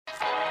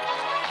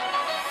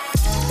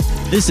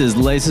This is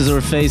Laces or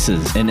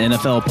Faces, an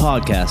NFL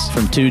podcast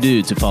from two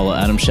dudes who follow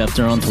Adam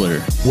Schefter on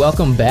Twitter.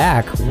 Welcome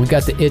back. We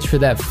got the itch for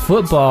that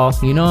football.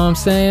 You know what I'm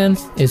saying?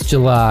 It's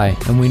July,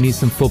 and we need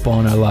some football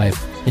in our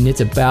life. And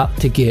it's about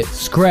to get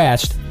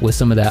scratched with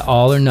some of that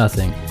all or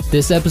nothing.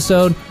 This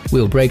episode,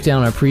 we'll break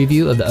down our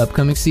preview of the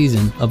upcoming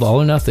season of All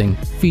or Nothing,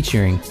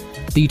 featuring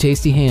the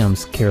Tasty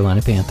Hams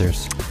Carolina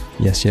Panthers.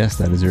 Yes,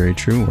 that is very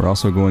true. We're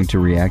also going to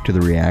react to the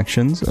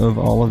reactions of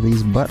all of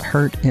these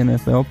butthurt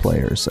NFL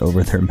players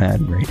over their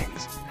Madden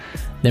ratings.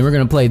 Then we're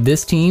going to play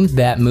This Team,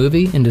 That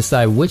Movie, and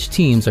decide which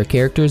teams are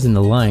characters in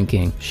The Lion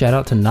King. Shout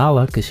out to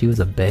Nala, because she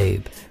was a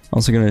babe.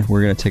 Also,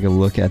 we're going to take a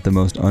look at the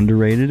most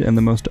underrated and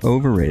the most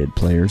overrated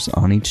players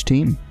on each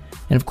team.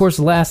 And of course,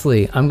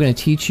 lastly, I'm going to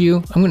teach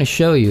you, I'm going to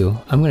show you,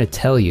 I'm going to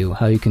tell you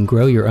how you can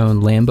grow your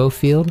own Lambeau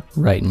field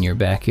right in your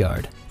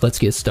backyard. Let's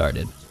get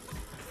started.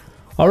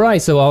 All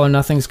right, so All or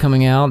Nothing's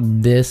coming out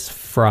this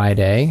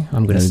Friday.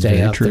 I'm going to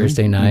stay up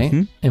Thursday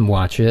night and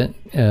watch it.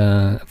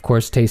 Of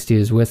course, Tasty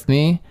is with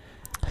me.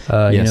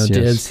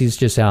 Dibs, he's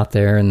just out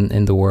there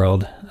in the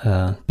world,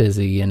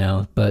 busy,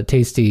 But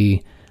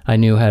Tasty, I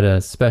knew, had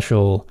a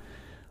special,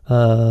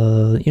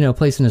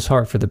 place in his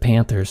heart for the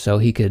Panthers, so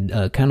he could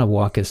kind of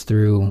walk us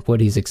through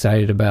what he's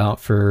excited about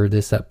for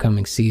this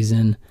upcoming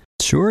season.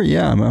 Sure,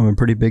 yeah, I'm a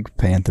pretty big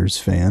Panthers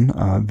fan.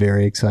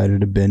 Very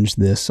excited to binge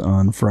this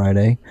on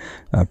Friday,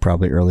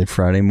 probably early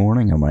Friday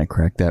morning. I might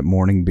crack that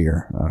morning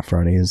beer.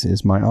 Friday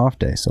is my off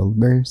day, so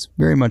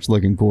very much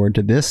looking forward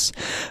to this.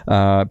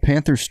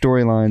 Panthers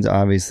storylines,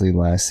 obviously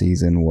last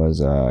season was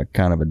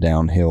kind of a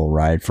downhill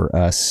ride for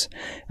us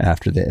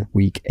after the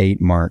week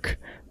 8 mark.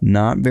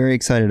 Not very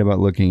excited about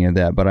looking at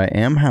that, but I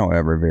am,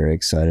 however, very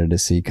excited to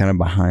see kind of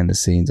behind the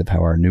scenes of how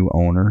our new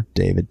owner,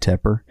 David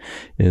Tepper,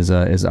 is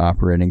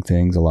operating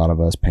things. A lot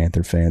of us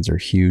Panther fans are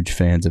huge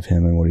fans of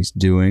him and what he's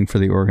doing for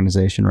the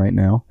organization right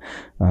now.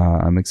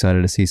 I'm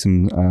excited to see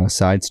some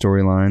side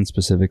storylines,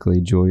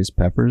 specifically Julius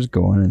Peppers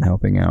going and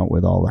helping out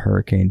with all the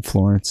Hurricane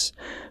Florence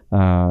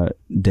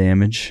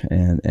damage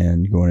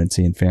and going and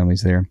seeing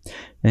families there.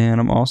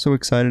 And I'm also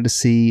excited to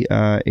see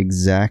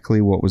exactly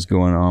what was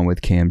going on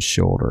with Cam's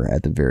shoulder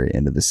at the very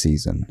end of the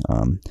season.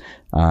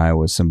 I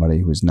was somebody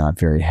who was not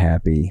very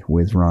happy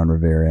with Ron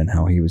Rivera and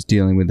how he was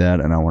dealing with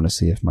that, and I want to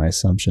see if my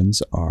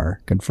assumptions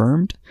are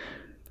confirmed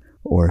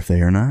or if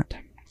they are not.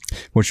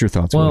 What's your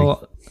thoughts,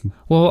 Woody?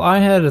 Well, I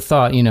had a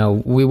thought.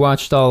 We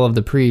watched all of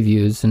the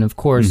previews, and of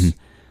course,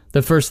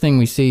 the first thing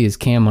we see is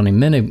Cam on a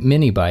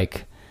mini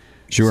bike.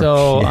 Sure.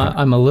 So yeah.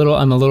 I'm a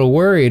little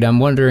worried. I'm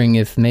wondering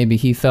if maybe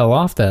he fell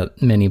off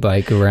that mini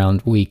bike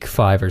around week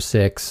 5 or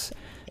 6,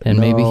 and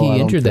maybe he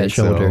injured that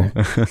shoulder.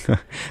 So.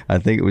 I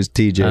think it was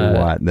TJ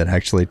Watt that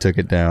actually took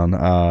it down.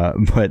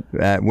 But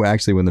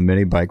actually, when the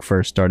mini bike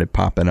first started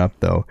popping up,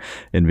 though,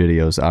 in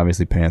videos,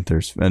 obviously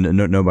Panthers, and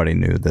nobody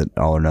knew that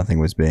All or Nothing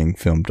was being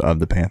filmed of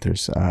the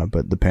Panthers.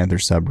 But the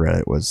Panthers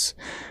subreddit was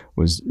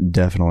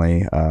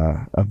definitely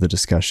of the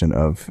discussion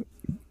of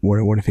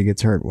what if he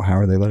gets hurt? Well, how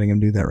are they letting him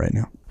do that right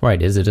now?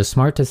 Right. Is it a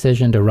smart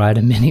decision to ride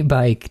a mini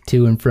bike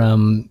to and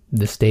from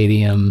the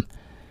stadium?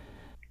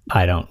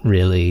 I don't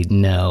really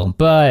know,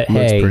 but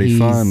looks hey, pretty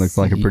fun. Looks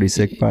like a pretty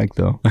sick bike,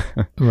 though.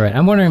 Right.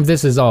 I'm wondering if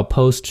this is all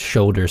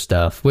post-shoulder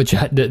stuff, which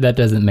that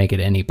doesn't make it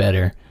any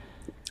better.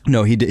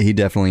 No, he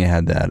definitely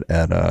had that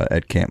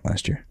at camp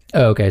last year.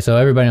 Oh, okay, so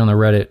everybody on the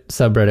Reddit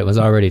subreddit was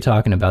already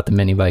talking about the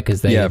mini bike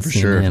because they had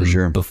seen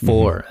him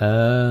before.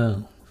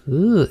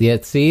 Ooh, yeah.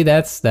 See,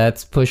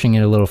 that's pushing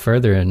it a little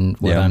further in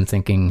what I'm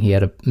thinking. He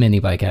had a mini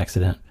bike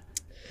accident.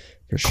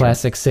 For sure.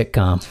 Classic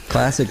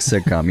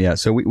sitcom. Yeah.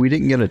 So we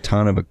didn't get a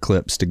ton of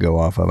clips to go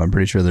off of. I'm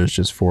pretty sure there's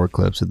just 4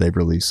 clips that they've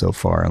released so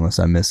far, unless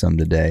I miss some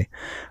today.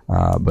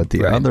 But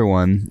the other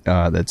one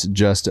that's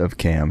just of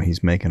Cam,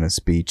 he's making a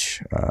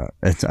speech.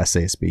 I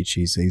say a speech.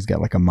 He's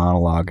got like a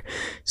monologue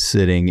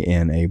sitting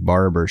in a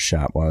barber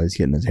shop while he's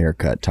getting his hair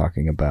cut,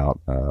 talking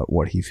about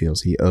what he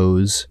feels he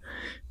owes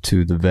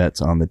to the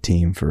vets on the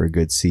team for a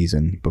good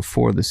season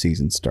before the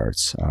season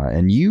starts.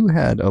 And you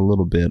had a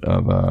little bit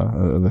of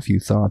a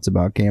few thoughts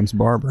about Cam's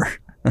barber.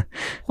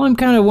 Well, I'm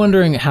kind of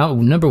wondering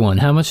number one,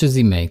 how much does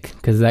he make?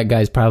 Because that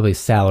guy's probably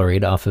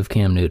salaried off of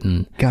Cam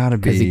Newton. Gotta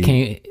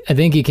be. I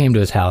think he came to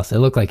his house. It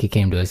looked like he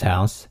came to his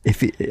house.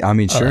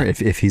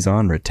 If he's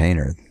on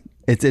retainer,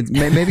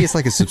 maybe it's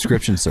like a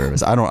subscription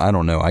service. I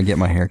don't know. I get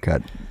my hair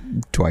cut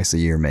twice a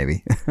year,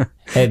 maybe.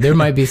 Hey, there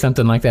might be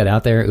something like that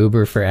out there.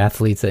 Uber for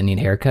athletes that need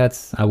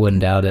haircuts. I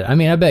wouldn't doubt it. I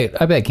mean, I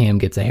bet Cam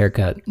gets a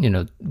haircut,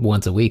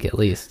 once a week at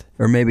least.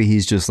 Or maybe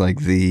he's just like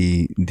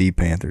the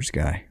Panthers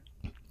guy.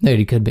 Dude,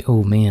 he could be.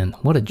 Oh man,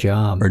 what a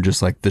job. Or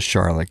just like the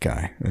Charlotte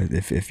guy.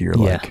 If you're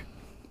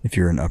if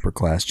you're an upper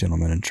class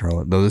gentleman in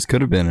Charlotte, though this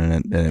could have been in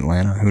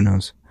Atlanta. Who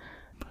knows?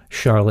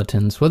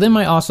 Charlatans. Well, then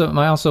I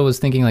also was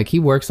thinking, like, he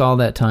works all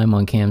that time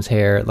on Cam's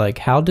hair. Like,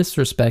 how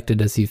disrespected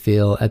does he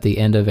feel at the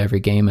end of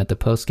every game at the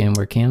post game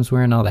where Cam's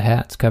wearing all the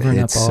hats, covering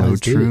up all his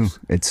dudes?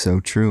 It's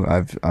so true.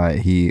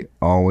 He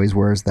always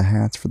wears the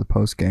hats for the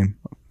post game,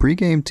 pre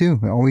game too.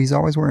 He's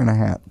always wearing a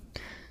hat.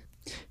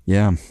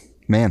 Yeah.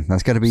 Man,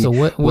 that's got to be. So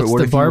what's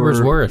the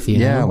barber's worth?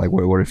 Like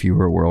what if you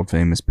were a world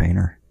famous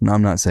painter? No,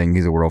 I'm not saying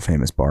he's a world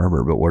famous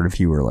barber, but what if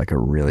you were like a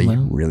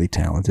really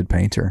talented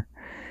painter,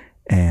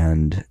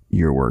 and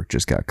your work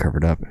just got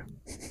covered up?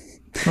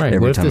 Right.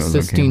 What if the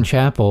Sistine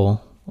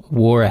Chapel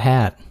wore a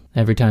hat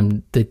every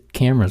time the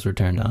cameras were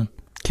turned on?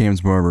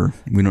 Cam's barber.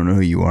 We don't know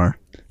who you are.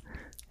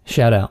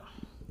 Shout out.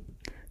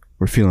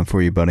 We're feeling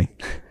for you, buddy.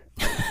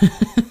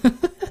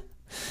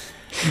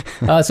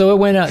 So it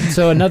went out.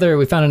 So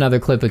we found another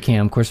clip of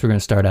Cam. Of course, we're going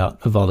to start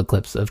out of all the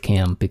clips of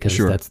Cam because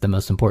that's the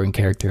most important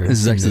character. This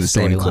is actually the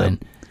same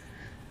clip.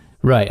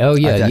 Right. Oh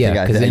yeah,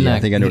 I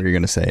think I know what you're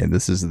going to say.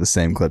 This is the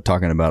same clip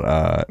talking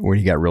about where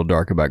he got real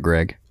dark about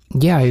Greg.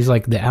 Yeah, he's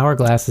like, the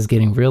hourglass is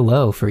getting real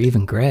low for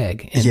even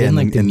Greg. And then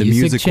like the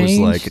music changed.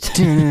 Was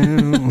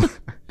like,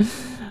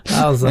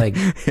 I was like,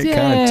 it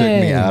kind of took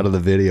me out of the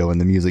video when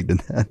the music did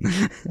that.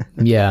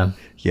 Yeah.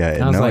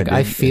 Yeah. I was like,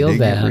 I feel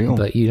that,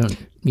 but you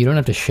don't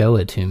have to show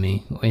it to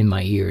me in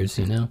my ears,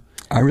 you know?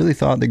 I really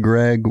thought that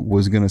Greg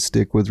was going to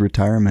stick with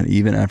retirement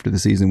even after the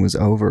season was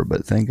over,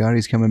 but thank God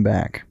he's coming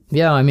back.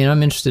 Yeah, I mean,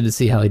 I'm interested to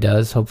see how he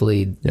does.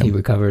 Hopefully he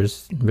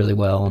recovers really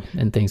well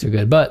and things are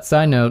good. But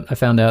side note, I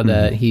found out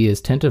that he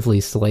is tentatively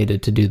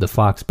slated to do the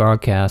Fox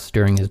broadcast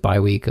during his bye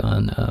week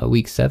on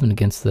week 7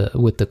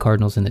 with the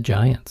Cardinals and the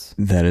Giants.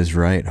 That is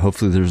right.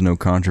 Hopefully there's no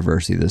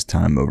controversy this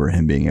time over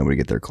him being able to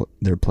get their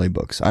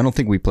playbooks. I don't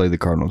think we play the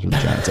Cardinals or the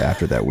Giants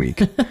after that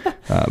week,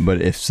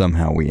 but if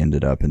somehow we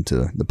ended up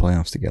into the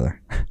playoffs together.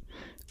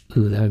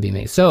 Ooh, that would be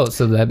amazing. So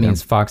that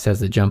means Fox has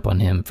the jump on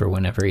him for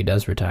whenever he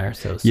does retire.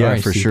 So sorry,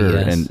 for CBS. sure,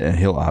 and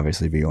he'll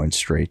obviously be going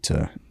straight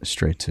to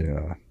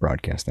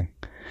broadcasting.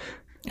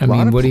 I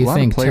mean, what do you think? A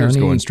lot of players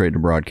Tony? going straight to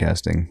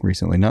broadcasting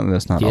recently. Not that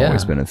that's not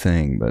always been a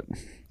thing, but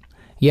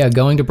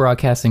going to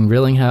broadcasting,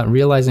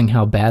 realizing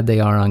how bad they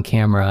are on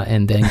camera,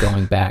 and then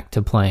going back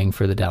to playing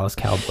for the Dallas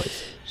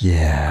Cowboys.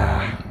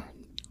 Yeah,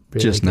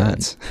 really just good.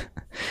 nuts.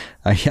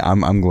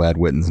 I'm glad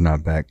Witten's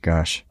not back.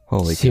 Gosh.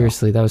 Holy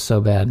Seriously, that was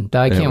so bad.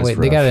 I can't wait.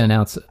 Rough. They got to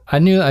announce.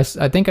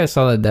 I think I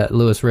saw that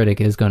Louis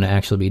Riddick is going to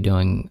actually be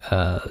doing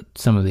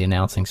some of the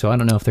announcing. So I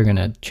don't know if they're going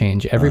to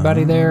change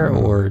everybody there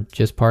or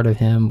just part of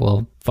him.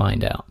 We'll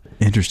find out.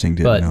 Interesting.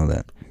 Didn't know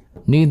that.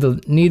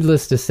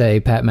 Needless to say,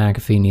 Pat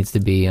McAfee needs to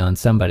be on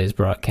somebody's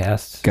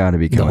broadcast. Got to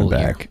be coming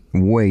back.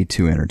 Year. Way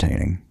too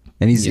entertaining.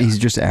 And he's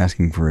just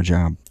asking for a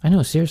job. I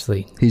know,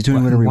 seriously. He's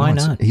doing whatever he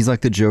wants. Why not? He's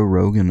like the Joe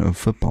Rogan of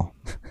football.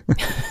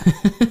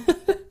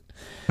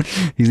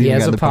 He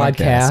has a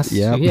podcast.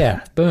 Yep.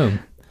 Yeah, boom.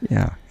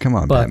 Yeah, come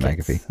on, Buckets. Pat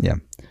McAfee. Yeah,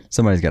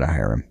 somebody's got to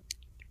hire him.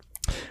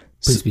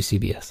 Please be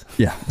CBS.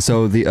 Yeah.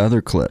 So the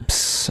other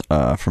clips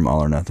from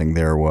All or Nothing,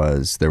 there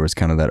was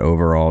kind of that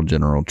overall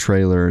general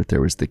trailer.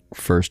 There was the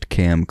first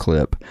Cam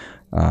clip.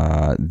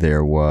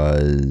 There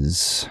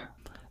was.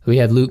 We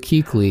had Luke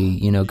Kuechly,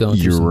 going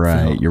through some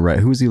film. You're right.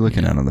 Who was he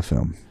looking at on the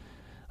film?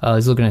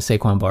 He's looking at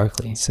Saquon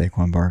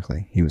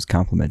Barkley. He was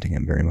complimenting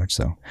him very much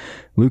so.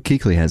 Luke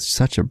Kuechly has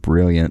such a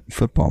brilliant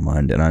football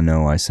mind, and I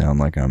know I sound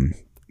like I'm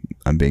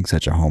being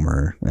such a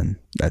homer, and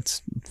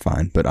that's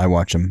fine. But I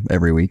watch him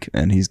every week,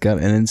 and he's got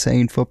an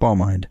insane football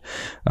mind.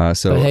 But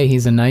hey,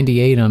 he's a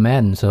 98 on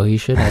Madden, so he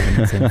should have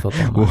an insane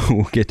football mind.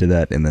 We'll get to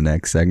that in the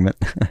next segment.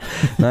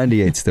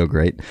 98's still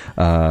great,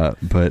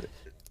 but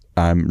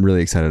I'm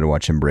really excited to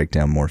watch him break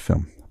down more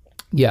film.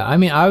 Yeah, I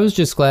mean, I was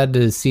just glad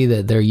to see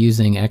that they're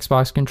using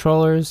Xbox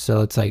controllers.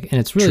 So it's like, and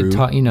it's really, it's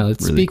really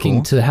speaking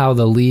cool to how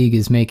the league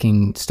is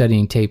making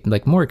studying tape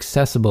like more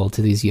accessible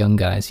to these young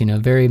guys.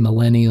 Very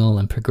millennial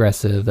and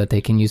progressive, that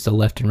they can use the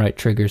left and right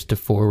triggers to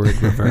forward,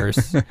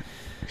 reverse.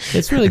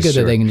 It's really good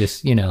that they can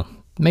just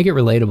make it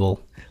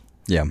relatable.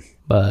 Yeah.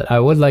 But I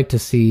would like to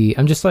see,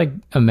 I'm just like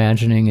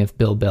imagining if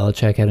Bill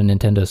Belichick had a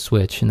Nintendo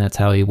Switch and that's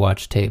how he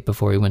watched tape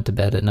before he went to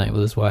bed at night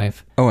with his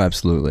wife. Oh,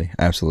 absolutely.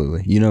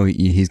 Absolutely.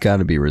 He's got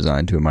to be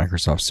resigned to a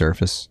Microsoft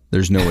Surface.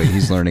 There's no way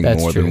he's learning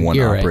more than one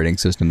operating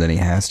system than he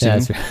has to.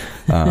 That's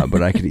right.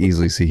 But I could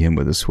easily see him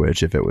with a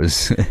Switch if it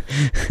was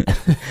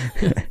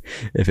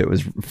if it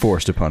was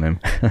forced upon him.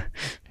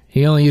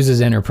 He only uses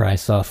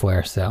enterprise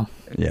software, so.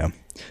 Yeah.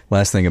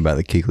 Last thing about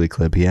the Kuechly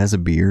clip, he has a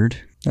beard.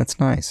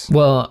 That's nice.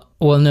 Well,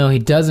 no, he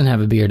doesn't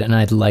have a beard, and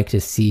I'd like to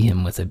see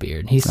him with a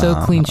beard. He's so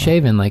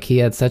clean-shaven. Like, he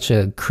had such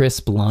a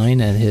crisp line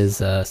at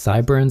his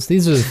sideburns.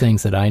 These are the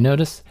things that I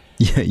notice.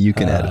 Yeah, you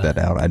can edit that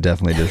out. I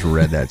definitely just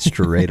read that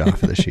straight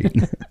off of the sheet.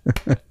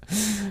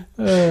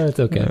 It's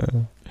okay.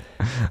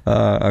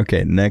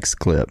 Okay, next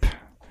clip.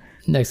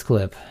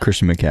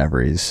 Christian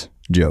McCaffrey's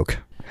joke.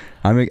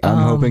 I'm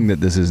hoping that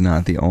this is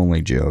not the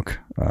only joke.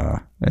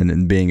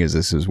 And being as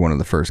this is one of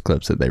the first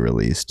clips that they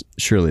released,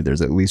 surely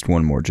there's at least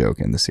one more joke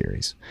in the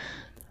series.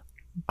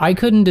 I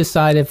couldn't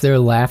decide if they're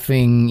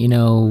laughing,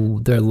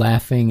 they're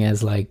laughing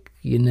as like,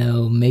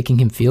 making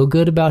him feel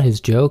good about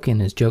his joke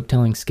and his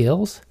joke-telling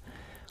skills.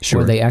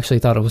 Sure. Or they actually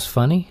thought it was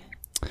funny.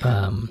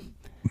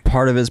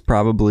 Part of it's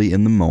probably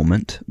in the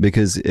moment,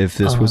 because if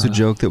this was a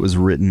joke that was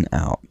written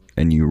out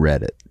and you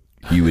read it,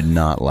 you would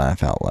not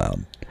laugh out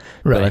loud.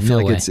 Right, but I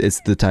feel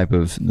it's the type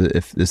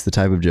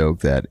of joke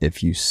that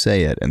if you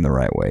say it in the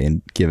right way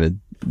and give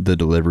the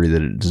delivery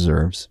that it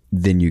deserves,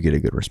 then you get a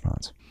good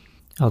response.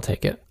 I'll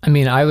take it. I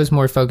mean, I was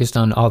more focused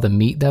on all the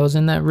meat that was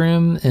in that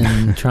room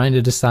and trying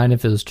to decide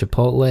if it was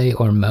Chipotle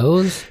or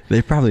Moe's.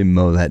 They probably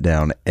mow that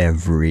down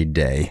every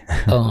day.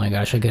 Oh my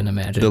gosh, I couldn't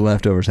imagine. The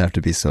leftovers have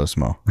to be so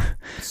small.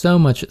 So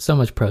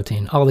much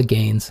protein. All the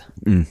gains.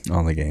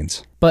 All the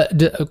gains.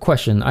 But a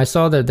question, I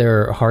saw that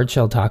there are hard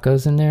shell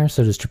tacos in there.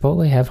 So does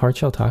Chipotle have hard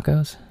shell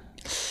tacos?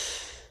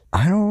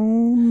 I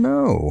don't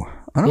know.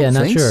 I don't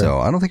think so.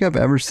 I don't think I've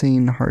ever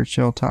seen hard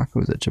shell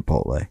tacos at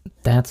Chipotle.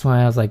 That's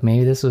why I was like,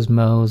 maybe this was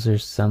Moe's or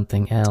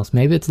something else.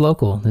 Maybe it's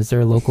local. Is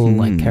there a local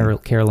like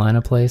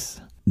Carolina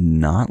place?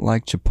 Not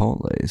like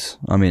Chipotle's.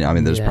 I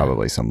mean, there's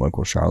probably some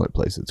local Charlotte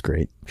place that's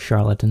great.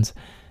 Charlatans.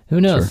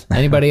 Who knows? Sure.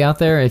 Anybody out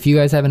there? If you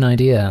guys have an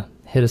idea,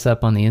 hit us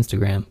up on the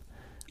Instagram.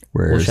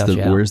 Where's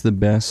the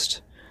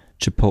best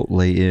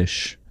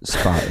Chipotle-ish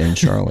spot in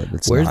Charlotte?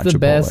 Where's the Chipotle?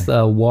 Best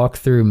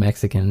walk-through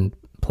Mexican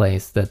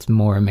place that's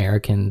more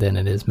American than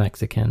it is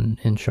Mexican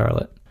in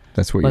Charlotte?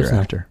 That's what you're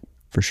after,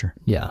 for sure.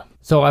 Yeah.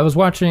 So I was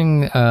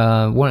watching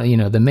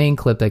the main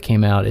clip that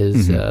came out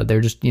is they're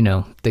just,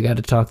 they got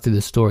to talk through the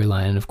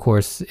storyline. And of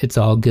course, it's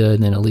all good.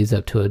 And then it leads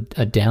up to a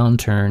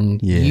downturn.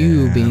 Yeah.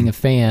 You being a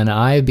fan,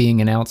 I being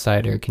an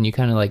outsider. Can you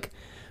kind of like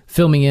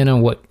fill me in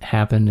on what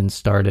happened and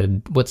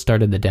what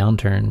started the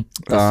downturn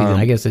this season?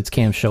 I guess it's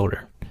Cam's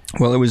shoulder.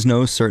 Well, it was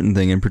no certain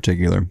thing in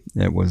particular.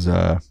 It was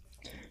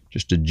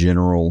just a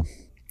general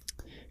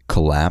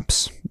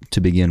collapse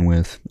to begin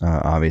with.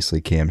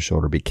 Obviously, Cam's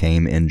shoulder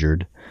became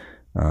injured.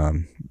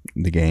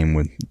 The game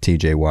with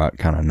TJ Watt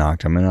kind of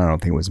knocked him, and I don't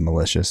think it was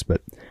malicious,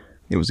 but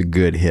it was a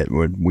good hit.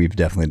 What we've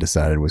definitely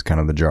decided was kind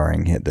of the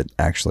jarring hit that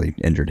actually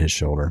injured his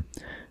shoulder.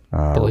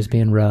 Boys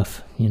being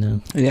rough,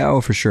 Yeah,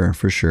 for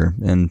sure.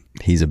 And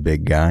he's a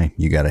big guy.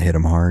 You got to hit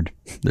him hard.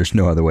 There's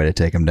no other way to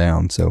take him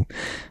down. So,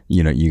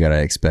 you got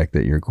to expect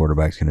that your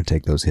quarterback's going to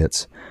take those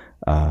hits.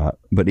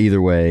 But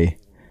either way,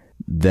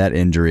 that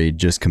injury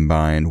just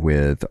combined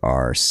with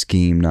our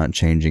scheme not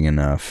changing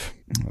enough,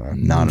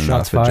 not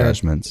enough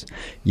adjustments.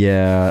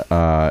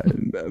 Yeah,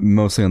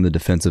 mostly on the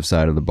defensive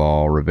side of the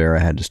ball. Rivera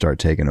had to start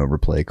taking over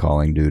play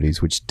calling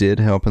duties, which did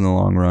help in the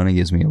long run. It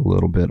gives me a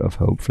little bit of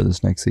hope for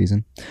this next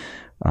season.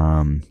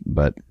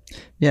 But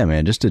yeah,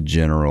 man, just a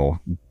general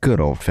good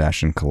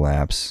old-fashioned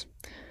collapse.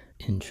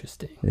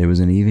 Interesting. It was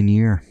an even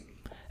year.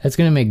 That's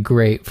going to make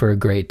great for a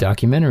great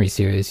documentary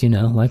series,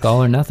 like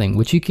All or Nothing,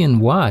 which you can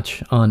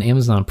watch on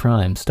Amazon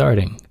Prime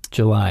starting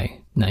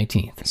July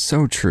 19th.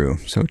 So true.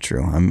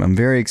 I'm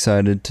very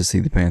excited to see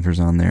the Panthers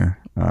on there.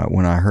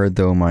 When I heard,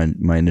 though,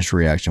 my initial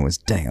reaction was,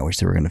 dang, I wish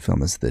they were going to film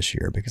this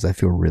year, because I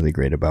feel really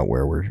great about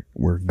where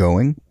we're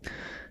going.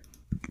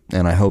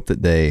 And I hope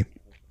that they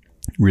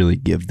really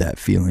give that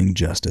feeling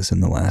justice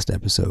in the last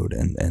episode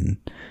and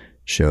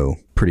show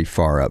pretty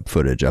far up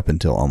footage up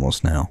until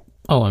almost now.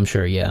 Oh, I'm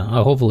sure, yeah.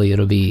 Hopefully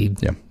it'll be,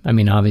 I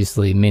mean,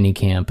 obviously mini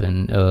camp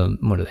and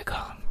what do they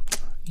call them?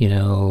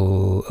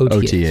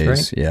 OTAs,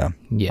 right? Yeah.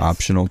 Yes.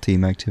 Optional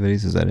team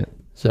activities, is that it?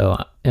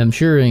 So I'm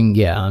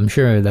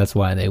sure that's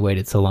why they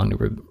waited so long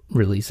to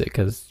release it,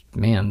 because,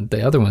 man,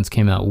 the other ones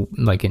came out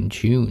like in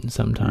June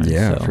sometime.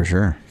 Yeah, so.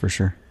 For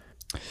sure.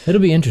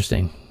 It'll be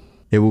interesting.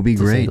 It will be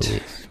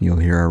great. You'll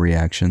hear our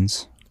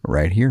reactions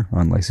right here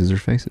on Like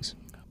Scissors Faces.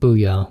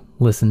 Booyah.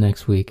 Listen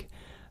next week.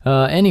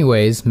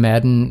 Anyways,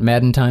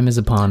 Madden time is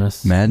upon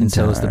us. Madden and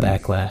so time. is the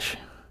backlash.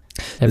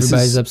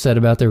 Everybody's upset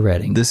about their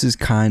Reading. This is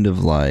kind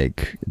of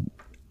like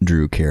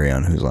Drew Carey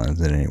on Whose Line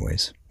Is It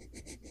Anyways?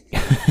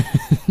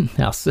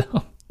 How so?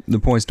 The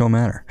points don't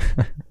matter.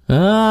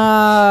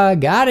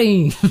 Got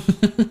him.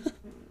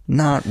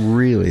 Not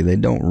really. They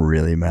don't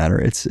really matter.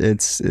 It's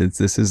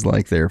this is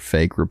like their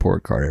fake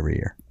report card every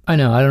year. I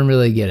know. I don't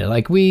really get it.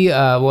 Like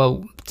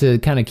to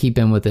kind of keep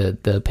in with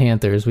the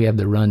Panthers, we have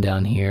the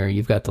rundown here.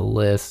 You've got the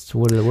list.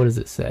 What does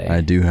it say?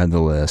 I do have the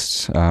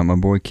list. My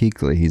boy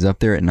Kuechly, he's up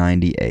there at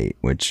 98,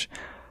 which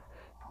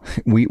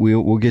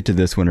we'll get to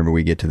this whenever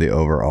we get to the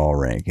overall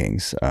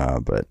rankings.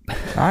 But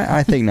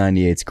I think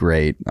 98's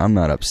great. I'm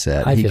not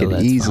upset. He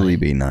could easily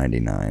be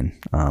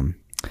 99.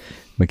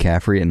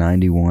 McCaffrey at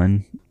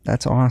 91.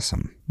 That's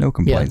awesome. No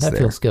complaints there. Yeah, that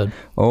feels good.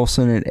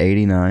 Olsen at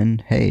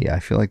 89. Hey, I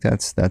feel like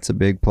that's a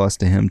big plus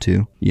to him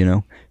too.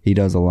 He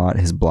does a lot.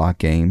 His block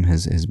game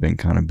has been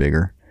kind of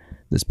bigger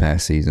this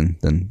past season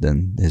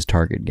than his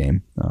target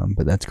game.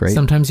 But that's great.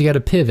 Sometimes you got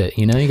to pivot.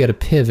 You got to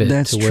pivot.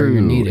 That's to true. Where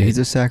you're needed. He's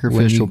a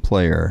sacrificial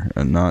player,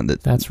 and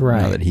that's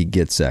right. Not that he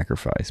gets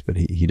sacrificed, but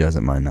he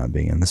doesn't mind not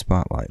being in the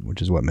spotlight,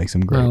 which is what makes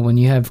him great. Well, when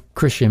you have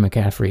Christian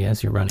McCaffrey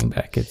as your running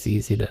back, it's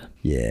easy to.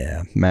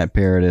 Yeah, Matt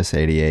Paradis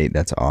 88.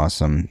 That's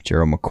awesome.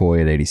 Gerald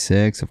McCoy at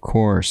 86. Of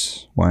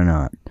course, why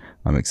not?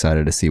 I'm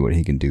excited to see what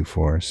he can do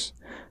for us.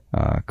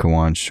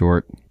 Kawan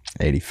Short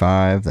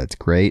 85. That's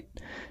great.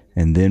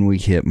 And then we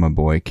hit my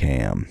boy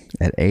Cam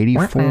at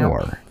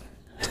 84.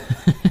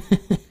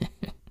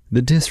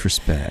 The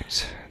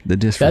disrespect. The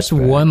disrespect. That's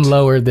one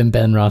lower than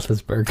Ben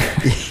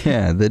Roethlisberger.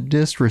 Yeah, the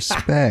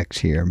disrespect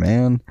here,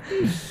 man.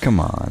 Come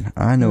on.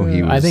 I know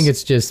he was. I think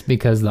it's just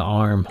because the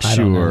arm. I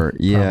don't know,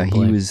 yeah,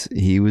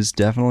 he was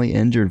definitely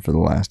injured for the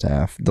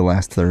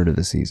last third of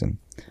the season.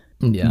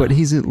 Yeah. But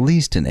he's at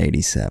least an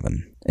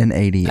 87, an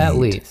 88. At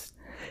least.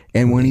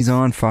 And when he's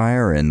on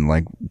fire and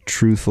like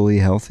truthfully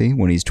healthy,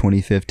 when he's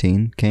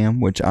 2015 Cam,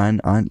 which I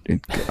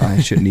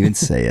shouldn't even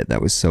say it.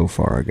 That was so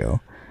far ago.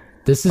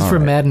 This is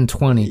from Madden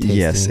 20. Tasty.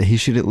 Yes, he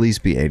should at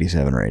least be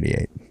 87 or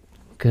 88.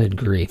 Good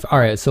grief. All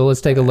right, so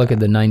let's take a look at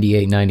the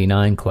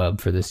 98-99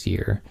 club for this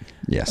year.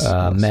 Yes.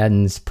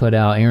 Madden's put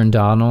out Aaron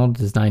Donald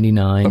is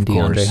 99. Of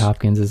course. DeAndre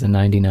Hopkins is a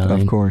 99.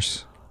 Of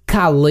course.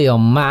 Khalil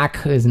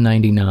Mack is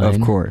 99. Of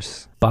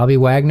course. Bobby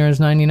Wagner is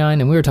 99,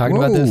 and we were talking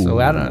about this.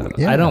 So I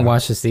don't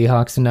watch the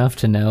Seahawks enough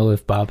to know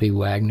if Bobby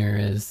Wagner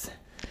is.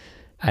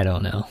 I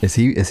don't know. Is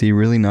he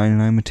really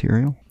 99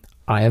 material?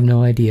 I have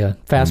no idea.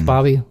 Fast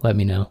Bobby, let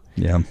me know.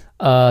 Yeah.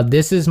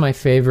 This is my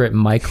favorite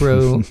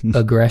micro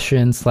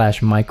aggression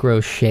 / micro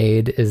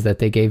shade is that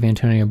they gave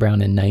Antonio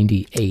Brown a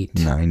 98.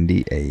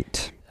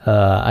 98.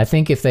 I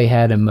think if they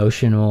had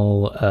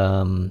emotional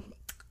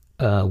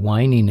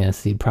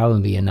whininess, he'd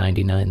probably be a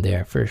 99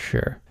 there for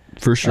sure.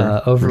 For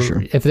sure. For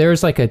sure. If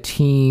there's like a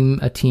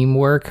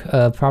teamwork,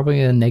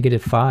 probably a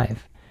 -5.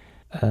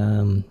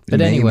 But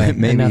anyway,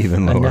 maybe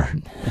even lower.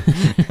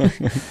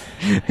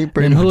 He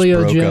pretty much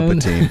Julio broke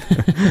Jones, up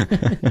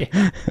a team.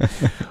 Yeah.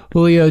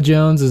 Julio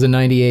Jones is a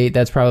 98.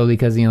 That's probably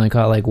because he only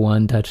caught like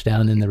 1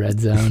 touchdown in the red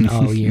zone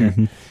all year.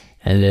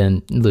 And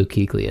then Luke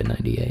Kuechly at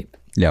 98.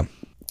 Yeah.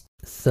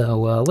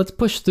 So let's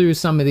push through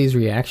some of these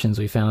reactions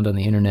we found on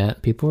the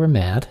internet. People were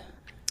mad.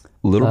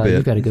 A little bit.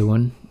 You got a good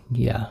one.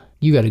 Yeah.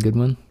 You got a good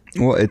one.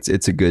 Well,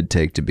 it's a good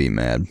take to be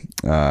mad.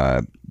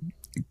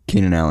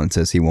 Keenan Allen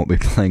says he won't be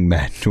playing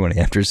Madden 20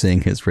 after seeing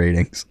his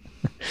ratings.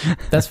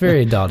 That's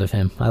very adult of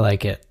him. I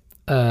like it.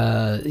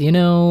 How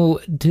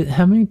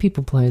many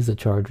people play as the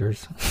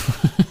Chargers?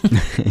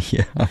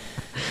 Yeah.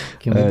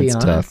 Can we be honest?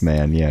 It's tough,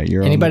 man. Yeah,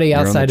 anybody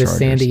outside of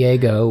San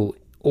Diego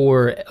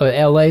or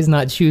LA's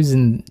not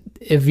choosing.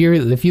 If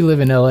you live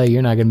in LA,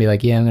 you're not going to be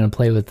like, yeah, I'm going to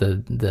play with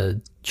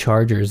the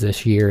Chargers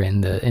this year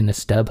in the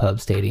StubHub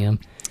Stadium.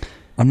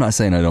 I'm not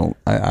saying I don't.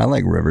 I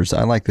like Rivers.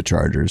 I like the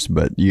Chargers,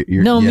 but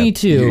me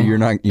too. You're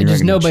not.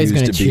 Nobody's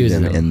going to choose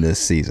them in this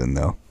season,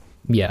 though.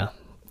 Yeah.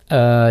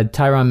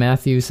 Tyrann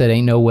Matthew said,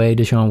 "Ain't no way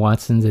Deshaun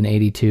Watson's an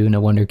 82.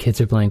 No wonder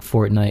kids are playing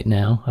Fortnite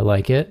now." I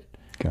like it.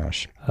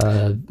 Gosh.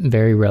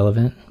 Very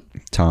relevant.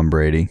 Tom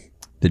Brady.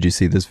 Did you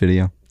see this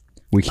video?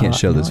 We can't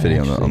show this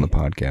video on the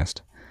podcast.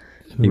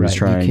 He was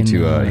trying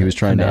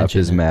to up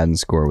his Madden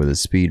score with his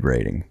speed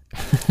rating.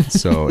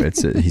 So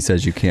he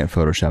says you can't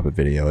Photoshop a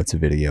video. It's a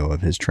video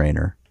of his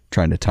trainer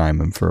trying to time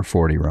him for a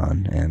 40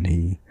 run, and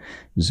he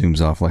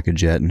zooms off like a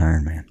jet in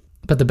Iron Man.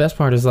 But the best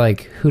part is,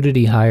 like, who did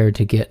he hire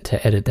to get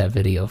to edit that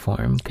video for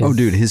him? Oh,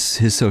 dude, his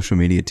social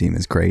media team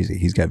is crazy.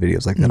 He's got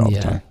videos like that all the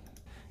time.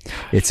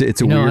 It's a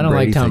weird I don't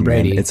like Tom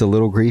Brady. Man. It's a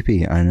little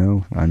creepy. I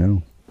know.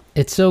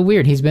 It's so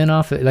weird. He's been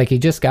off, like, he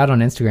just got on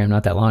Instagram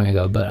not that long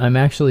ago, but I'm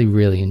actually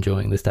really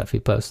enjoying the stuff he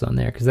posts on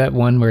there. Because that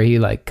one where he,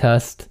 like,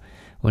 cussed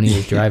when he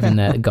was driving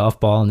that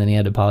golf ball and then he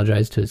had to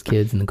apologize to his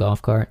kids in the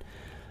golf cart.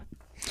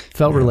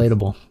 Felt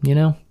relatable,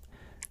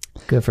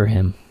 Good for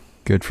him.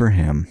 Good for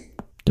him.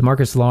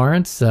 DeMarcus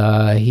Lawrence,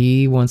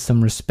 he wants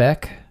some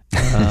respect.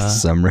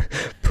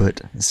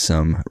 Put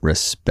some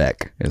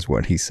respect is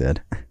what he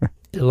said.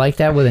 Like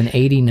that with an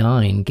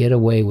 89. Get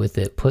away with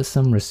it. Put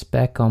some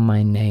respect on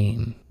my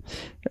name.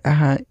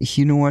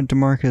 You know what,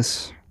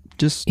 DeMarcus?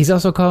 He's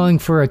also calling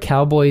for a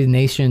Cowboy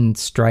Nation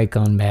strike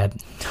on Madden.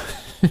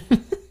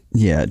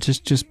 Yeah,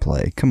 just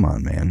play. Come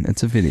on, man.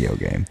 It's a video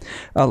game.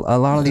 A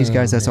lot of these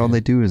guys, that's all they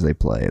do is they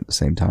play at the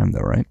same time, though,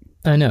 right?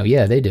 I know.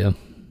 Yeah, they do.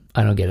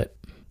 I don't get it,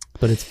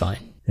 but it's fine.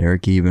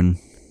 Eric Even,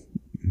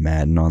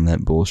 Madden on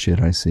that bullshit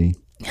I see.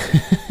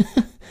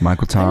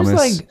 Michael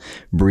Thomas,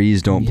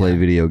 Breeze don't play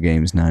video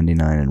games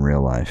 99 in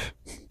real life.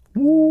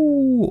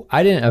 Ooh,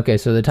 I didn't. Okay,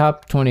 so the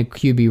top 20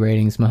 QB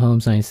ratings: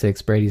 Mahomes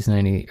 96, Brady's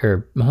 90,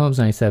 or Mahomes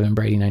 97,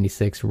 Brady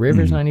 96,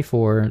 Rivers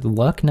 94,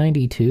 Luck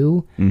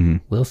 92,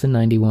 Wilson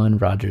 91,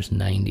 Rodgers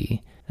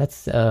 90.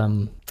 That's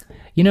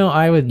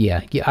I would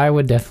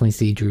definitely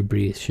see Drew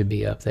Brees should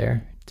be up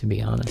there, to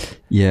be honest.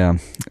 Yeah,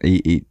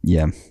 he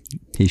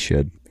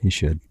should.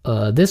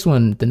 This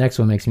one, the next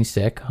one makes me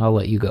sick. I'll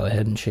let you go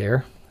ahead and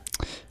share.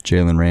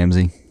 Jalen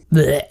Ramsey,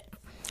 Blech.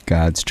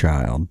 God's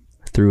child,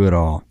 through it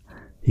all.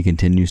 He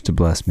continues to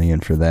bless me,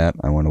 and for that,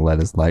 I want to let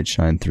his light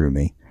shine through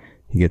me.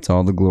 He gets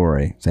all the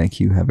glory. Thank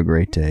you. Have a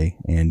great day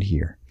and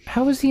year.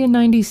 How is he a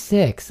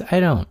 96? I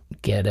don't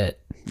get it.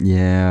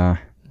 Yeah.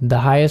 The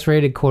highest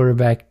rated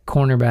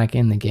cornerback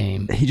in the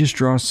game. He just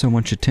draws so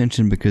much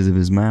attention because of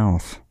his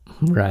mouth.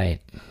 Right.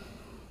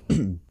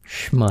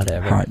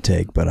 Schmuttever. Hot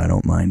take, but I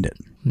don't mind it.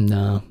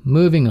 No.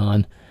 Moving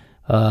on.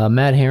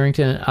 Matt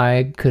Harrington,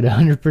 I could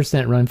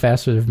 100% run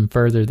faster and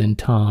further than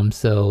Tom.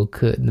 So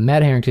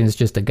Matt Harrington is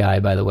just a guy,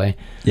 by the way.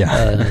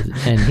 Yeah.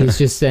 And he's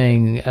just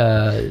saying,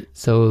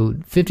 so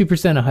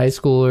 50% of high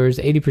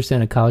schoolers,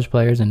 80% of college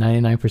players, and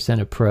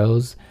 99% of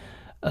pros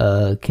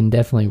can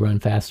definitely run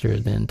faster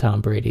than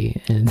Tom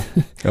Brady. And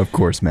of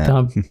course,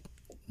 Matt.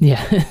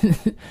 Yeah.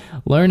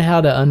 Learn how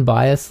to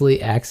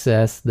unbiasedly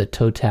access the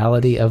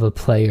totality of a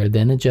player,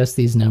 then adjust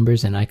these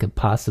numbers, and I could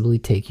possibly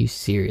take you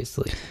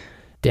seriously.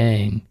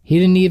 Dang.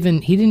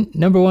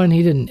 Number one,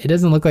 it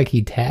doesn't look like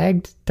he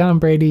tagged Tom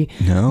Brady.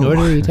 No. Nor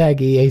did he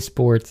tag EA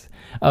Sports.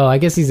 Oh, I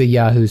guess he's a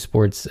Yahoo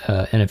Sports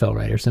NFL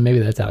writer, so maybe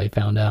that's how he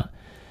found out.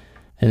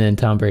 And then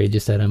Tom Brady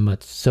just said, I'm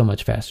so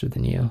much faster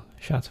than you.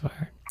 Shots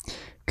fired.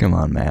 Come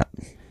on, Matt.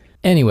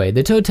 Anyway,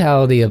 the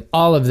totality of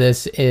all of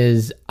this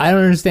is, I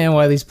don't understand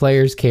why these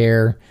players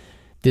care.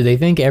 Do they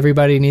think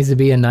everybody needs to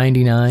be a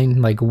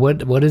 99? Like, what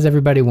does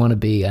everybody want to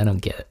be? I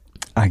don't get it.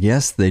 I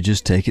guess they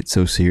just take it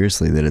so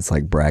seriously that it's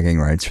like bragging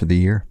rights for the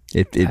year.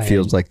 It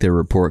feels like their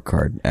report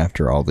card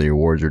after all the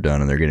awards are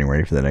done and they're getting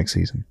ready for the next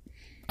season.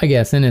 I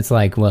guess, and it's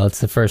like, well, it's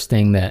the first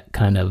thing that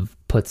kind of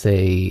puts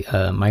a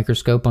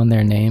microscope on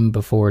their name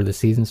before the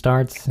season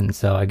starts, and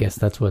so I guess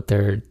that's what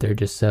they're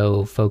just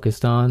so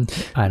focused on.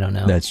 I don't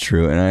know. That's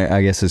true, and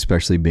I guess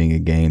especially being a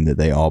game that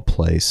they all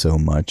play so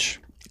much,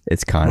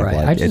 it's kind of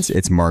like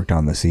it's marked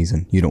on the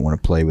season. You don't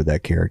want to play with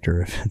that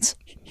character if it's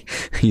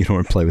you don't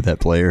want to play with that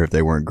player if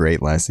they weren't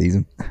great last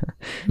season.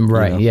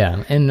 Right?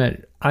 Yeah,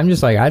 and I'm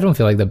just like, I don't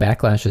feel like the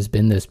backlash has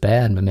been this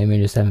bad, but maybe I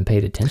just haven't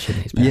paid attention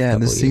these past couple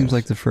this seems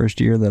like the first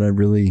year that I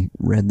really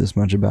read this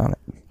much about it.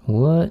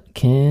 What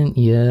can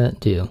you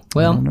do?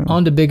 Well,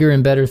 on to bigger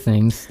and better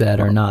things that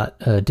are not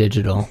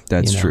digital.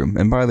 That's true.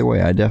 And by the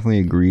way, I definitely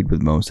agreed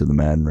with most of the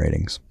Madden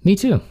ratings. Me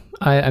too.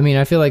 I mean,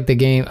 I feel like the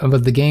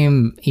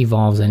game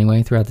evolves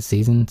anyway throughout the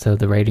season, so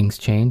the ratings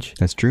change.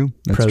 That's true.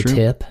 Pro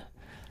tip.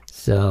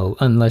 So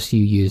unless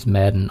you use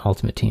Madden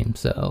Ultimate Team,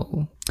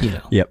 so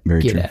Yep,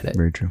 very get true. at it.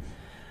 Very true.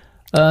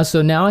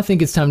 So now I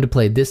think it's time to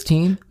play this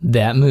team,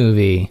 that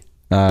movie.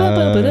 Hold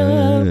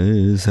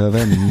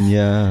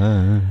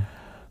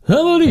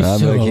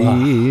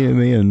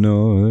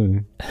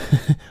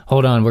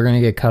on, we're gonna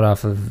get cut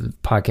off of the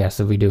podcast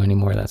if we do any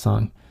more of that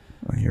song.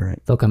 Oh, you're right.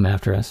 They'll come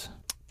after us.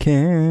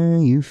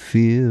 Can you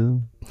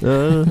feel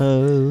the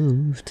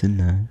love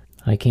tonight?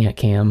 I can't,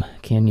 Cam.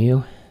 Can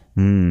you?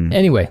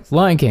 Anyway,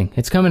 Lion King.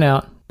 It's coming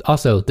out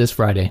also this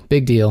Friday.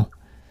 Big deal.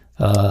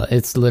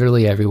 It's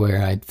literally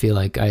everywhere. I feel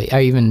like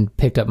I even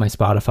picked up my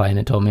Spotify and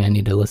it told me I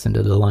need to listen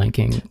to the Lion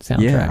King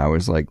soundtrack. Yeah, I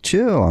was like,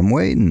 chill, I'm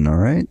waiting, all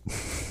right?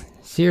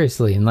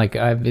 Seriously, and like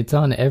it's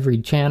on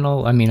every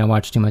channel. I mean, I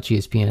watch too much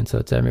ESPN, so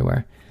it's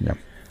everywhere. Yeah.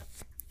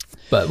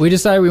 But we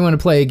decided we want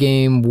to play a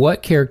game.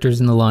 What characters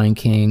in the Lion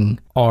King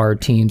are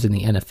teams in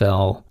the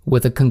NFL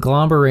with a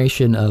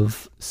conglomeration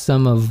of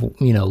some of,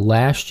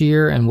 last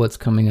year and what's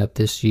coming up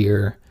this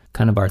year,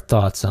 kind of our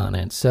thoughts on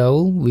it.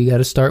 So we got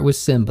to start with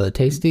Simba.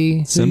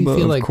 Tasty, Simba, who do you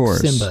feel like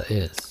course. Simba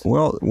is?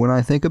 Well, when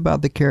I think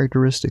about the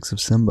characteristics of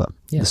Simba,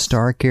 the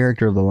star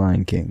character of the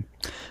Lion King,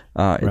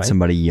 it's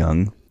somebody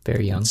young.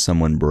 Very young.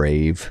 Someone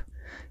brave.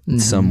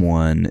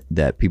 Someone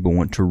that people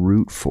want to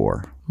root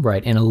for.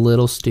 Right, and a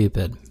little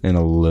stupid. And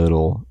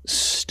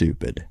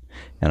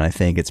I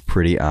think it's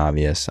pretty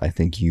obvious. I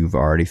think you've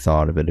already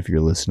thought of it if you're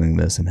listening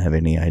to this and have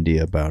any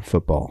idea about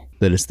football,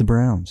 that it's the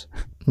Browns.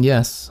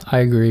 Yes, I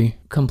agree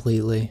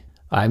completely.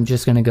 I'm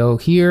just going to go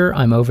here.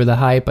 I'm over the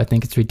hype. I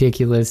think it's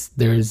ridiculous.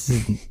 There's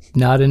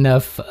not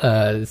enough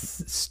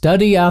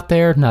study out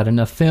there, not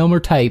enough film or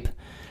tape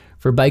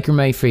for Baker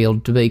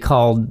Mayfield to be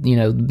called,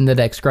 the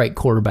next great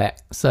quarterback.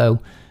 So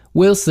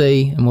we'll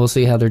see, and we'll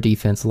see how their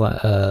defense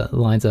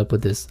lines up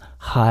with this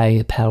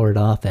high-powered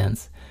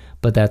offense.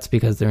 But that's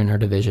because they're in our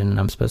division, and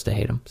I'm supposed to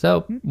hate them.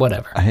 So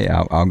whatever. Hey,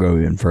 I'll go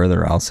even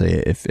further. I'll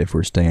say if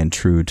we're staying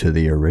true to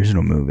the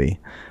original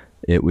movie,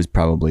 it was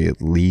probably at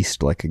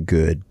least like a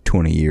good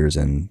 20 years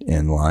in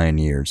Lion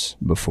years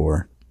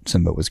before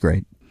Simba was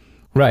great.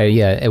 Right,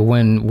 yeah.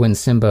 When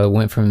Simba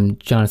went from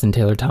Jonathan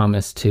Taylor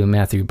Thomas to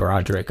Matthew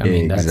Broderick, I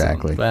mean,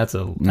 exactly. That's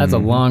a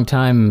long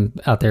time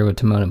out there with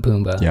Timon and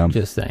Pumbaa. Yeah.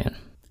 Just saying.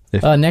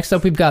 Next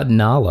up, we've got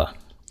Nala.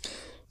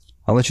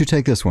 I'll let you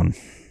take this one.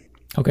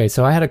 Okay,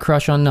 so I had a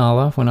crush on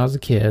Nala when I was a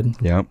kid.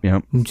 Yep.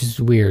 Which is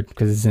weird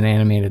because it's an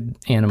animated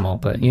animal,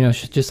 but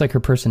just like her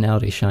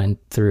personality shined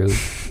through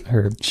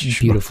her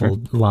beautiful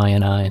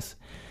lion eyes.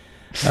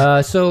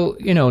 So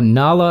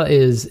Nala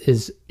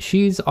is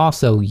she's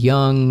also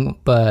young,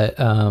 but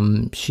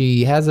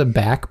she has a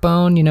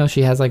backbone.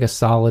 She has like a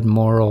solid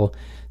moral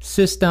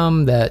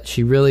system that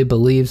she really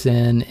believes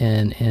in,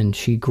 and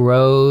she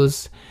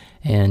grows,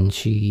 and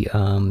she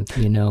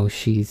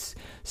she's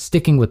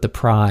sticking with the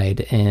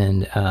pride,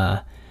 and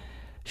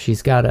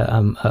she's got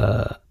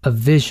a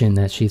vision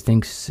that she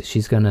thinks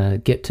she's gonna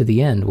get to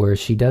the end, where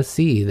she does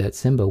see that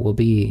Simba will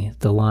be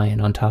the lion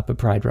on top of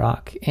Pride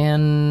Rock,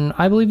 and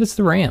I believe it's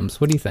the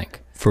Rams. What do you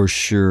think? For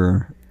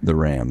sure, the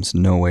Rams.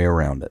 No way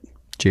around it.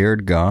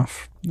 Jared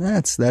Goff.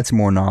 That's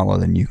more Nala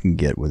than you can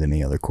get with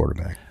any other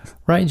quarterback.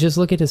 Right. Just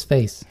look at his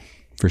face.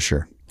 For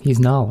sure. He's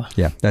Nala.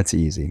 Yeah, that's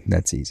easy.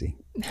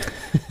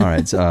 All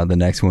right, so the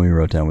next one we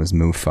wrote down was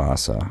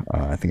Mufasa.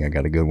 I think I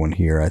got a good one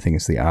here. I think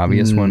it's the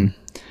obvious one.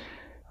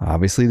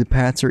 Obviously, the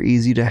Pats are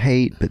easy to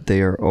hate, but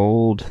they are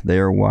old. They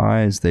are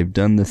wise. They've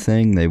done the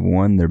thing. They've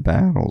won their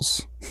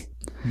battles.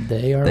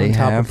 They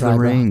have the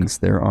rings.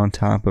 They're on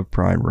top of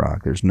Pride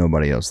Rock. There's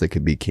nobody else that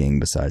could be king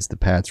besides the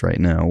Pats right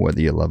now,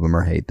 whether you love them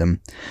or hate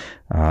them.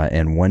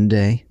 And one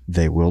day,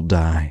 they will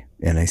die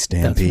in a